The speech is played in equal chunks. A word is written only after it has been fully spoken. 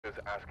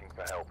operators asking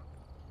for help.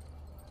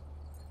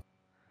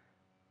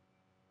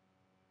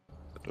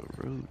 The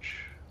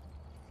roach.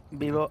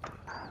 Vivo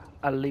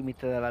al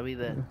límite de la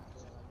vida.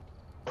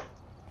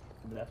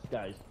 This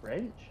guy's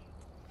French.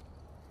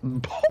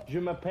 Je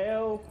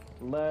m'appelle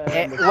le...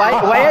 Why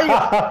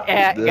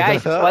are you,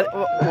 guys?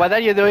 What are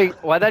you doing?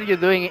 What are you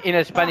doing in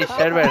a Spanish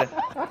server?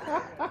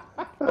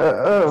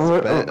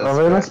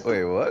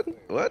 Wait, what?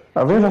 What?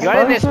 You're in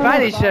a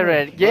Spanish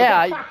server.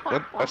 Yeah.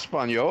 What?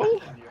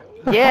 Espanol?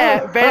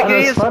 Yeah, Bear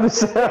Grylls.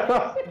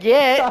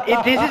 Yeah,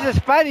 this is a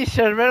Spanish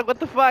server. What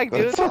the fuck,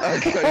 dude?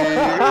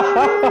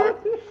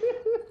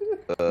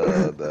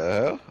 The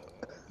hell?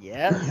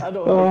 Yeah. I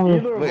don't know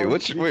either. Wait,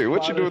 what you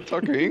doing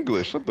talking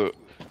English? What the?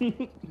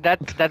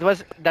 That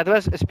was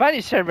a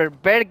Spanish server.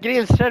 Bear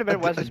Grylls server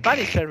was a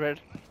Spanish server.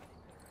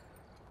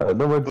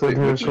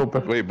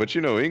 Wait, but you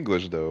know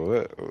English though.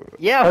 What?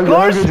 Yeah, of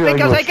course,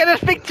 because I can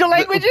speak two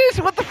languages.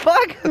 What the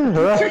fuck?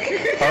 Alright.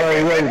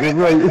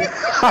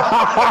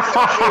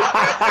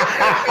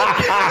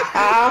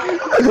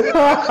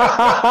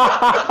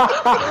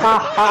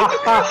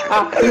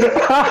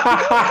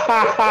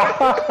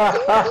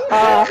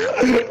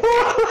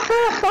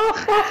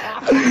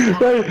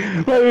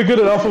 Right, we're good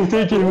enough. We'll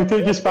take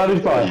your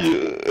Spanish back.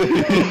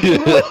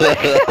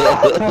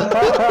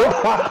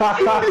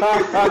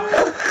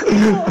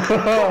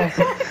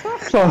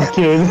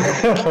 Fucking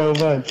hell,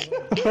 man.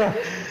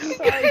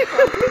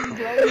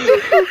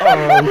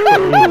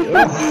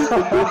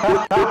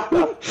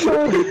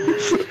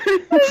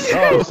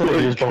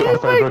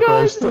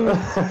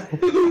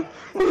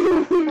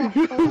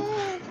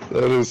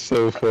 That is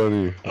so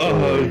funny.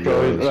 Oh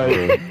god,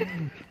 right.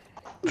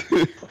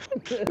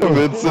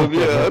 Vincent,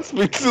 yeah, I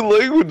speak two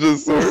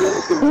languages, sir.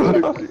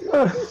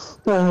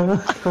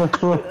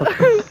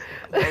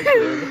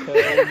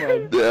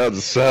 Yeah, I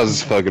was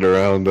just fucking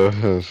around though.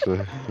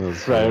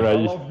 Right. I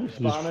love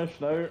Spanish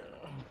now.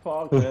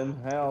 Fucking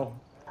hell.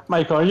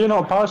 Michael, are you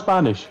not part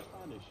Spanish?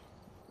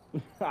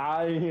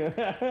 Aye.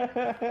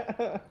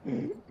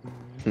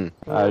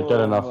 Alright,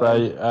 good enough,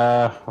 right.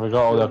 We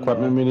got all the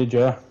equipment we need,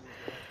 yeah?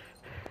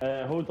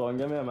 Hold on,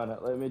 give me a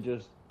minute. Let me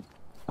just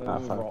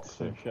rock thanks.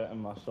 some shit in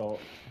my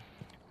socks.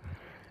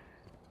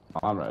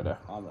 I'm ready.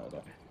 I'm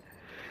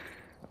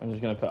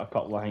just gonna put a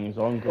couple of things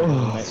on.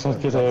 Oh,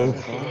 fuck it out.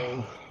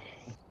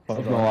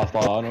 I've not laughed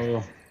like that, I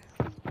know.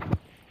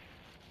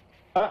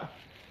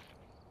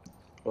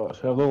 I've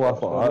not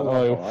laughed like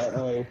that,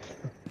 no.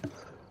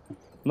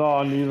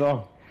 No,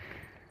 neither.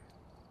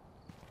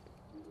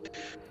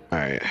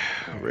 Alright,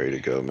 ready to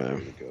go,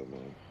 man.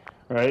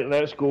 Right,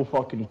 let's go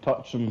fucking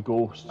touch some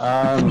ghosts.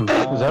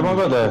 Has everyone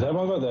got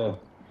the...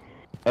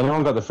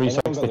 Anyone got the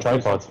 360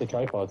 tripod? The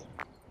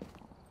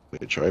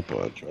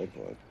tripod.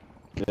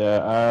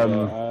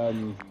 Yeah,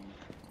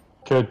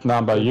 Good,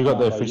 Namba, you got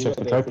the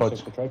 360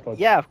 tripod?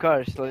 Yeah, of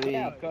course. Let me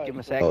give him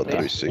a sec. Oh,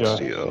 Please.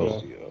 360,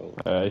 oh.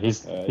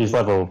 He's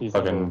level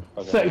fucking...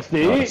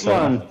 68,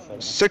 man!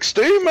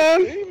 60,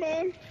 man!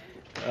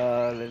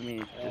 Let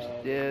me just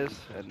this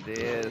and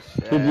this.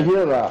 Did you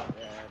hear that?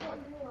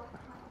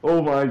 Oh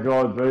my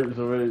god, right,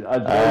 so wait,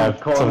 I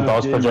joined some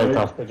DOS game,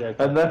 projector. right?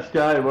 And this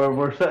guy,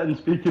 we're sitting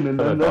speaking, and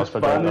then this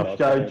Spanish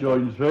guy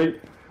joins, right?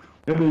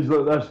 And he's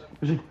like this,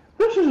 he's like,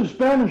 this is a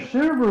Spanish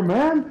server,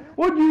 man!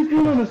 What are you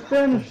doing on a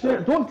Spanish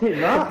server? Don't take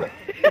that!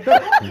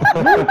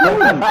 What are you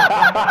doing?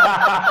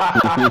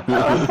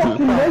 That's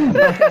fucking right!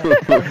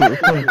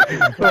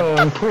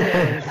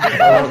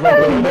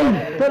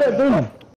 Put it down!